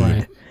stampede. That's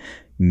right.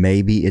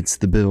 Maybe it's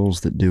the Bills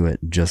that do it,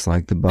 just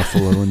like the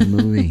Buffalo in the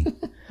movie.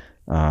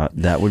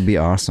 That would be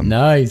awesome.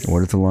 Nice.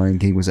 What if the Lion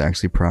King was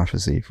actually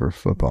prophecy for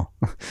football?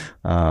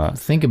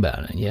 Think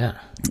about it, yeah.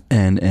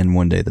 And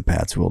one day the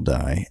Pats will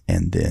die,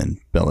 and then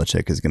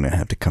Belichick is going to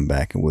have to come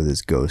back with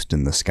his ghost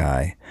in the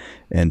sky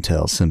and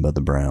tell Simba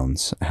the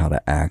Browns how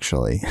to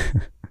actually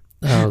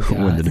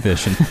win the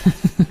division.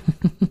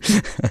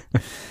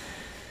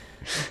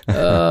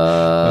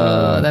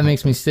 That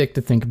makes me sick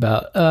to think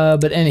about.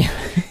 But anyway.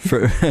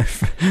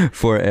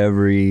 For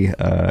every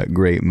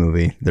great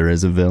movie, there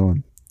is a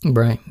villain.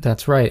 Right,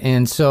 that's right.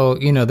 And so,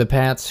 the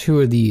Pats, who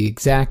are the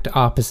exact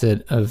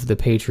opposite of the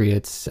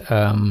Patriots,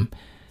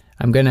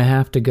 I'm going to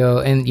have to go,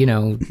 and,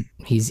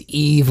 he's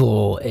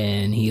evil,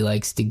 and he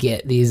likes to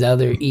get these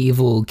other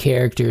evil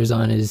characters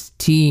on his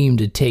team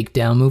to take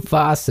down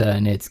Mufasa,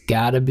 and it's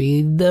got to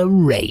be the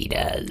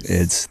Raiders.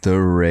 It's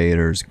the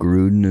Raiders.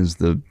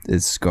 Gruden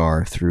is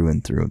Scar through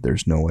and through.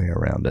 There's no way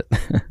around it.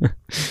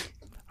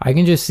 I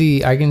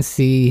can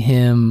see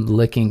him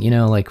licking,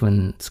 like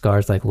when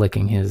Scar's like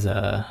licking his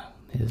claw,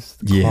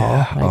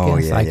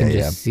 I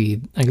can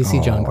see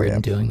John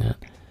Gruden doing that.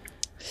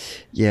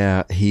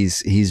 Yeah,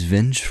 he's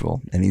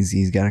vengeful, and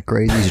he's got a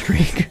crazy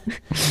streak.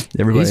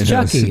 Everybody he's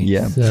knows. Chucky.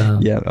 Yeah, so.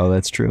 Yeah. Oh,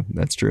 that's true.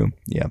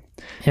 Yeah.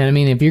 And I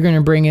mean, if you're going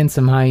to bring in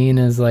some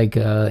hyenas like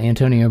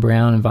Antonio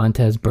Brown and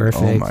Vontaze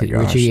Burfict,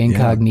 Richie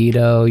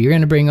Incognito, you're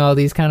going to bring all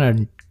these kind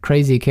of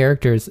crazy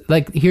characters.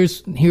 Like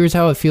here's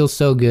how it feels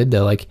so good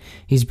though. Like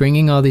he's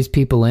bringing all these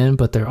people in,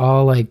 but they're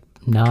all like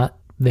not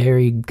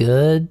very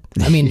good.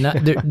 I mean,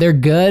 they're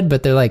good,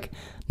 but they're like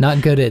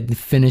not good at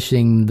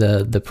finishing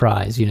the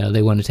prize.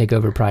 They want to take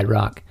over Pride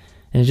Rock,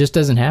 and it just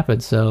doesn't happen.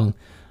 So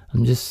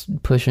I'm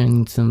just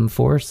pushing some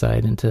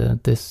foresight into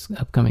this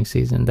upcoming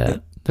season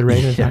that the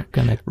Raiders aren't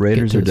going to.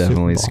 Raiders are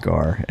definitely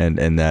Scar,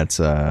 and that's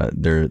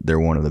they're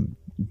one of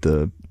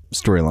the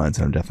storylines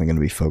that I'm definitely going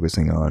to be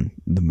focusing on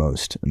the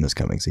most in this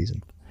coming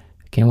season.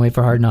 Can't wait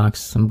for Hard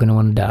Knocks. I'm going to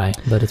want to die,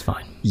 but it's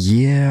fine.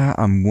 Yeah,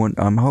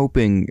 I'm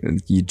hoping,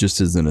 just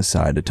as an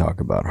aside to talk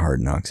about Hard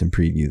Knocks and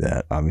preview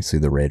that, obviously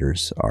the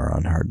Raiders are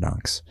on Hard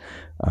Knocks.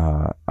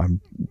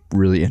 I'm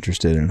really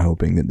interested in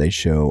hoping that they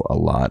show a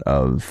lot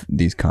of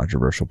these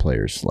controversial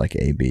players like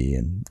AB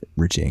and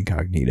Richie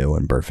Incognito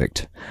and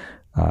Burfict,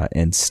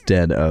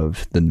 instead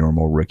of the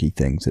normal rookie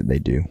things that they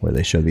do where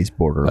they show these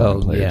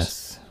borderline players.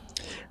 Yes.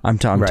 I'm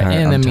tired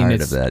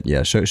of that.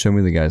 Yeah, show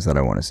me the guys that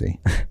I want to see.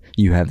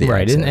 You have the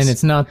access. And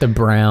it's not the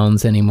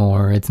Browns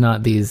anymore. It's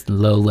not these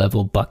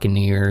low-level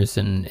Buccaneers,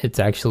 and it's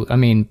actually, I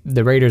mean,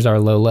 the Raiders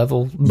are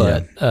low-level,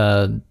 but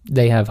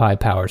they have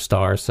high-power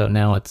stars, so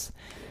now it's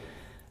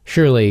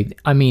surely,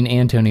 I mean,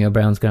 Antonio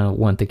Brown's going to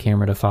want the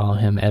camera to follow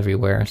him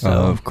everywhere. So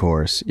of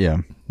course, yeah.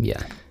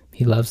 Yeah,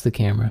 he loves the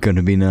camera. Going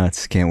to be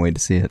nuts. Can't wait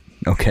to see it.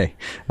 Okay,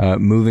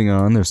 moving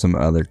on, there's some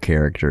other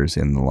characters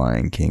in The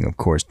Lion King. Of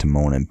course,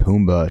 Timon and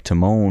Pumbaa.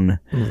 Timon.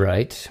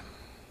 Right.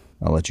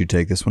 I'll let you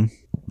take this one.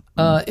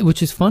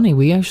 Which is funny.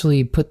 We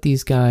actually put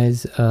these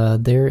guys,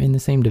 they're in the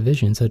same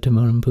division, so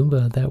Timon and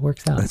Pumbaa, that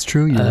works out. That's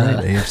true. You're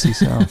right. AFC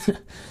South.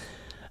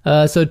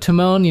 So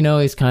Timon,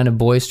 he's kind of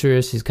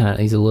boisterous. He's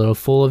a little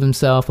full of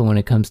himself, and when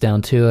it comes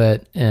down to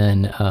it,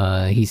 and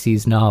he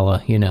sees Nala,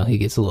 he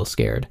gets a little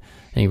scared.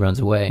 And he runs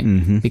away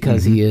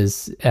because he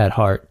is at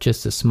heart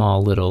just a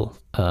small little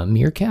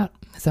meerkat.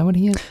 Is that what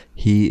he is?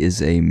 He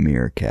is a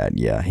meerkat,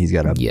 yeah. He's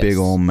got a big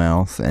old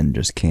mouth and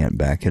just can't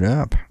back it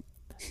up.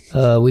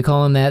 We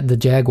call him that the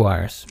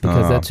Jaguars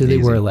because that's who they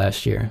were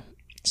last year.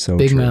 So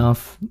big true.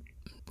 Mouth,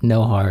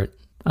 no heart.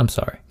 I'm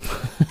sorry.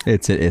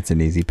 It's an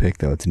easy pick,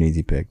 though. It's an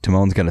easy pick.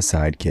 Timon's got a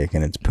sidekick,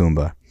 and it's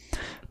Pumbaa.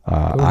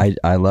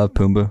 I love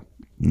Pumbaa.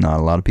 Not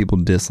a lot of people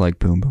dislike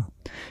Pumbaa.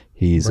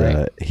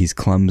 He's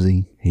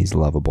clumsy, he's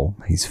lovable,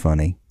 he's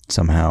funny.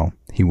 Somehow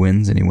he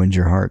wins, and he wins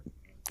your heart.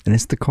 And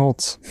it's the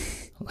Colts.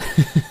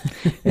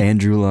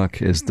 Andrew Luck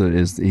he's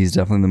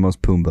definitely the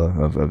most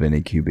Pumbaa of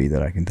any QB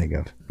that I can think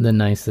of. The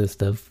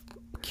nicest of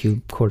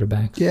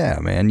quarterbacks. Yeah,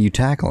 man. You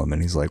tackle him,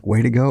 and he's like,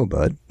 "Way to go,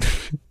 bud!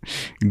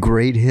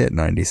 Great hit,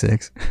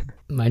 96."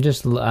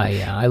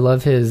 I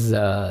love his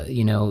I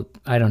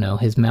don't know,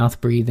 his mouth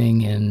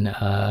breathing and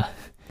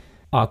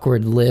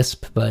awkward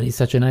lisp, but he's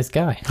such a nice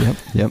guy.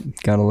 Yep.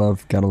 Gotta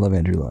love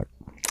Andrew Luck.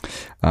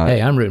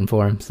 Hey, I'm rooting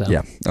for him. So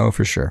yeah. Oh,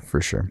 for sure.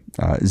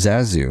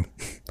 Zazu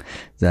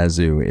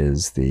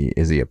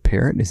is he a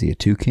parrot? Is he a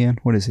toucan?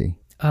 What is he?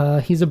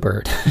 He's a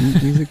bird.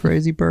 He's a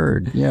crazy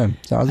bird. Yeah.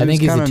 I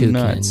think he's a toucan.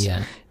 Nuts.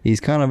 Yeah. He's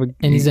kind of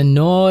and he's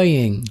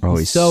annoying. Oh,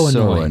 he's so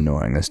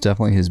annoying. That's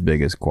definitely his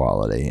biggest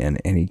quality. And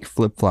he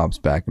flip-flops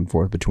back and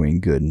forth between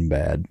good and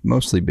bad,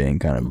 mostly being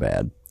kind of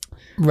bad.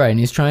 Right, and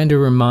he's trying to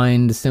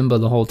remind Simba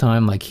the whole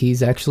time, like,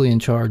 he's actually in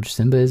charge.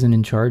 Simba isn't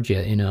in charge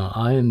yet. You know,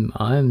 I'm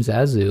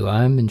Zazu.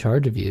 I'm in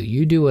charge of you.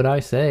 You do what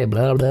I say.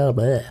 Blah, blah,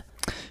 blah.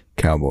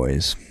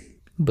 Cowboys.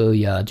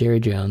 Booyah, Jerry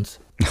Jones.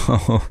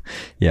 Oh,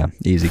 yeah.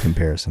 Easy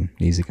comparison.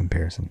 All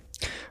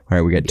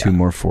right, we got two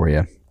more for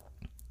you.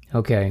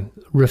 Okay,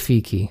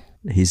 Rafiki.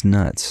 He's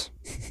nuts.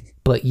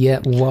 But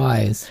yet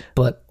wise,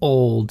 but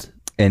old.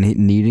 And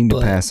needing to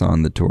pass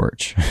on the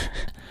torch.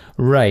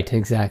 Right,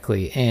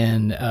 exactly.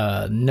 And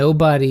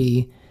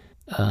nobody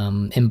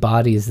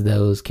embodies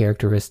those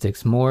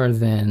characteristics more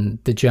than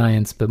the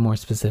Giants, but more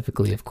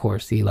specifically, of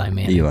course, Eli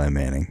Manning. Eli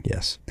Manning,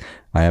 yes.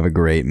 I have a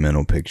great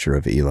mental picture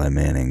of Eli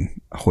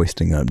Manning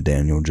hoisting up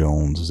Daniel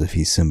Jones as if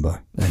he's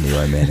Simba and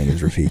Eli Manning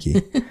is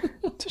Rafiki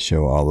to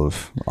show all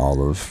of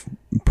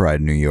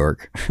Pride, New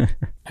York.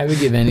 I would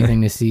give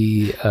anything to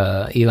see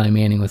Eli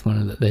Manning with one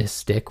of the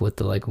stick with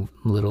the like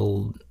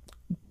little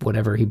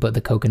whatever he put the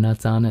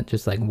coconuts on it,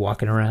 just like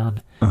walking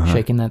around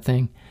shaking that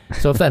thing.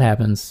 So if that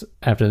happens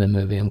after the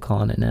movie, I'm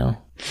calling it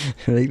now.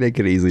 I think they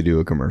could easily do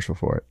a commercial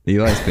for it.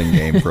 Eli's been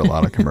game for a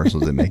lot of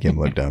commercials that make him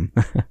look dumb.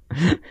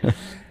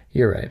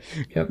 You're right.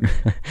 Yep.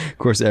 Of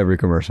course, every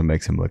commercial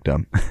makes him look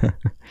dumb.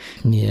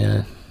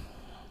 Yeah.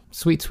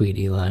 Sweet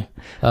Eli.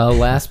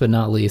 Last but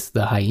not least,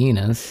 the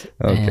hyenas.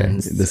 Okay,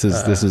 and, this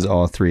is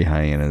all three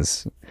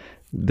hyenas.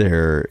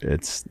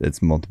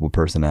 It's multiple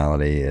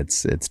personality.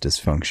 It's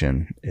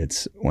dysfunction.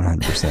 It's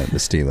 100% the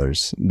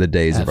Steelers. The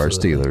days of our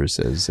Steelers,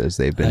 as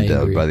they've been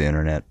dubbed by the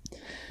internet.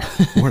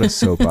 What a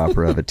soap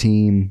opera of a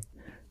team.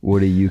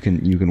 Woody, you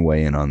can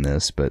weigh in on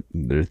this, but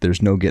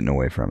there's no getting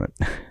away from it.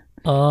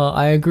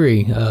 I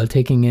agree.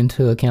 Taking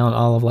into account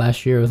all of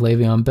last year with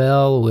Le'Veon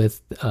Bell,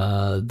 with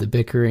the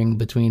bickering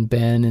between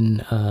Ben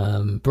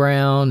and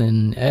Brown,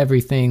 and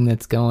everything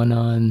that's going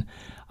on,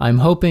 I'm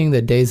hoping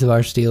that Days of Our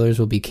Steelers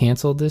will be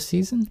canceled this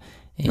season,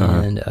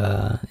 and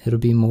it'll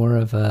be more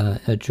of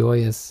a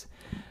joyous,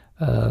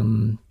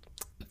 sitcom.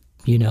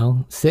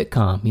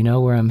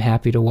 Where I'm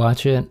happy to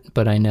watch it,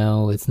 but I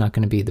know it's not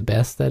going to be the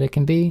best that it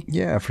can be.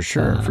 Yeah, for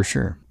sure.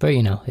 But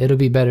it'll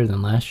be better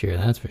than last year.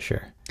 That's for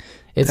sure.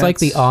 It's like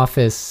The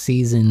Office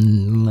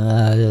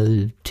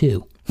season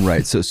 2.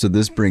 Right. So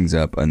this brings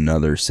up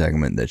another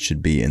segment that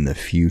should be in the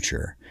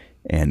future,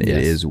 and it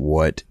is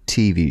what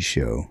TV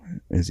show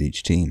is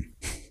each team.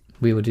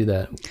 We will do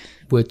that.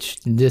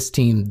 This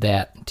team,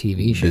 that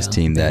TV show. This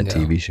team, that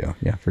TV show.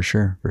 Yeah, for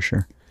sure.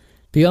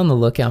 Be on the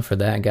lookout for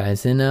that,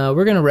 guys. And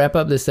we're going to wrap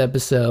up this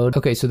episode.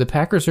 Okay, so the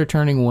Packers are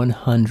turning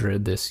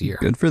 100 this year.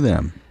 Good for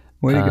them.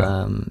 Way to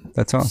go.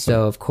 That's awesome.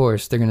 So, of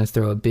course, they're going to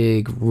throw a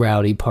big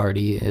rowdy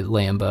party at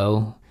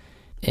Lambeau.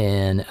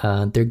 And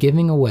they're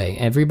giving away.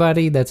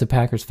 Everybody that's a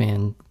Packers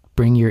fan,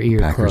 bring your ear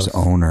Packers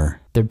close.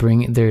 Owner. They're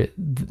bringing...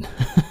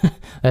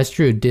 That's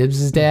true.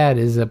 Dibs' dad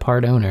is a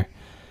part owner.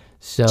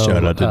 So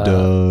shout out to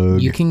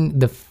Doug. You can...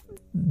 The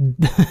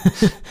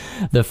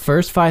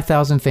first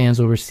 5,000 fans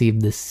will receive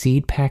the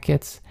seed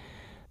packets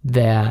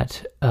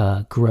that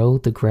grow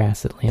the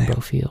grass at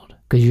Lambeau Field.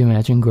 Could you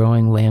imagine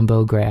growing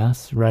Lambeau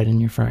grass right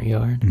in your front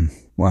yard?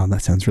 Wow,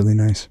 that sounds really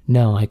nice.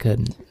 No, I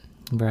couldn't.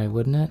 Right,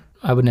 wouldn't it?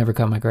 I would never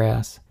cut my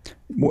grass.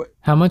 What?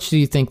 How much do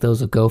you think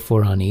those will go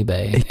for on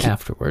eBay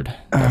afterward?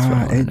 That's what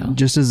I want to know.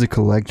 Just as a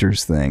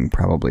collector's thing,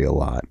 probably a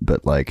lot.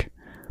 But like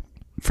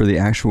for the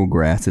actual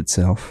grass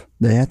itself,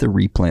 they have to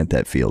replant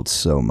that field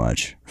so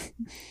much.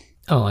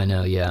 Oh, I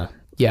know. Yeah.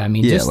 Yeah, I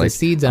mean, just like, the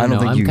seeds. I don't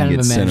think you can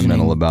get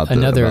sentimental about the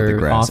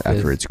grass office.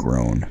 after it's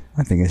grown.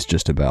 I think it's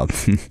just about.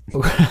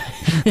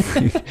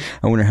 I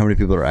wonder how many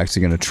people are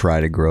actually going to try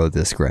to grow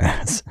this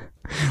grass.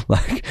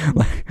 like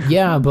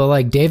yeah, but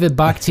like David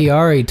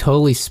Bakhtiari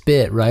totally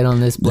spit right on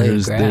this blade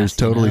of grass. There's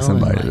totally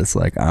somebody that's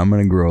like, I'm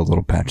going to grow a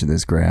little patch of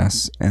this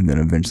grass and then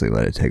eventually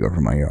let it take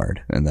over my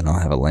yard, and then I'll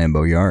have a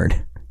Lambeau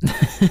yard.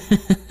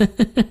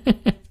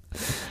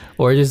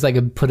 Or just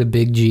like put a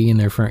big G in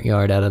their front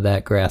yard out of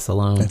that grass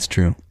alone. That's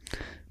true.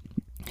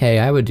 Hey,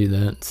 I would do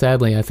that.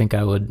 Sadly, I think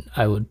I would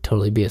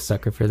totally be a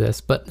sucker for this.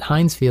 But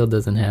Heinz Field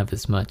doesn't have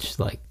as much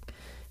like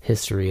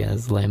history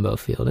as Lambeau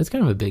Field. It's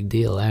kind of a big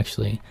deal,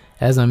 actually.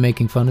 As I'm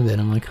making fun of it,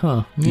 I'm like,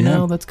 you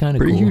know, that's kind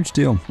of cool. Pretty huge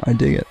deal. I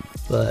dig it.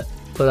 But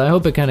I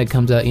hope it kind of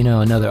comes out,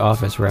 another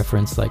Office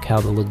reference, like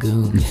how the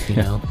lagoons,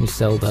 you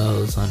sell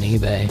those on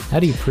eBay. How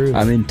do you prove it?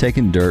 I mean,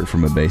 taking dirt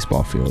from a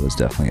baseball field is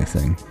definitely a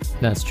thing.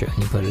 That's true.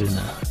 You put it in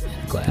a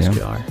glass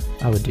jar.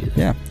 I would do that.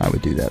 Yeah, I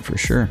would do that for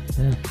sure.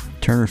 Yeah.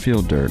 Turner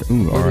Field dirt.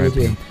 Ooh,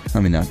 R.I.P. I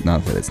mean, not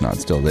that it's not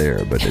still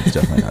there, but it's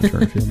definitely not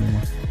Turner Field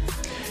anymore.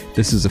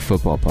 This is a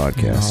football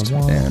podcast,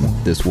 and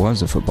this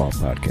was a football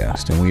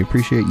podcast, and we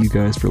appreciate you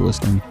guys for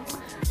listening.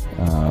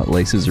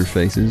 Laces or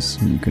Faces,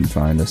 you can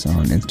find us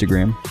on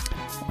Instagram.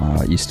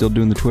 You still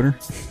doing the Twitter?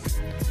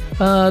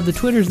 The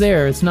Twitter's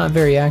there. It's not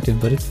very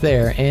active, but it's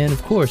there. And,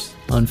 of course,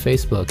 on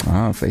Facebook.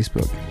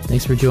 Facebook.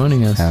 Thanks for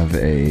joining us. Have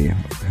a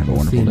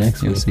wonderful day.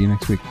 See you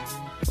next week.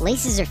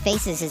 Laces or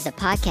Faces is a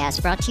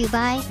podcast brought to you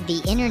by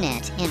the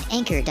Internet and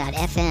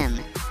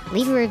Anchor.fm.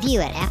 Leave a review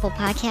at Apple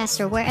Podcasts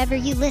or wherever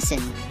you listen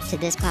to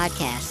this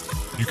podcast.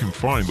 You can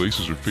find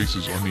Laces or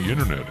Faces on the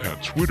internet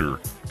at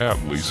Twitter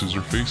 @Laces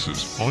or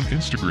Faces, on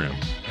Instagram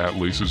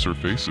 @Laces or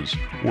Faces,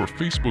 or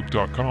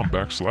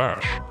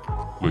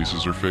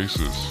Facebook.com/Laces or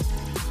Faces.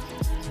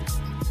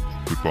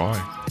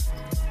 Goodbye.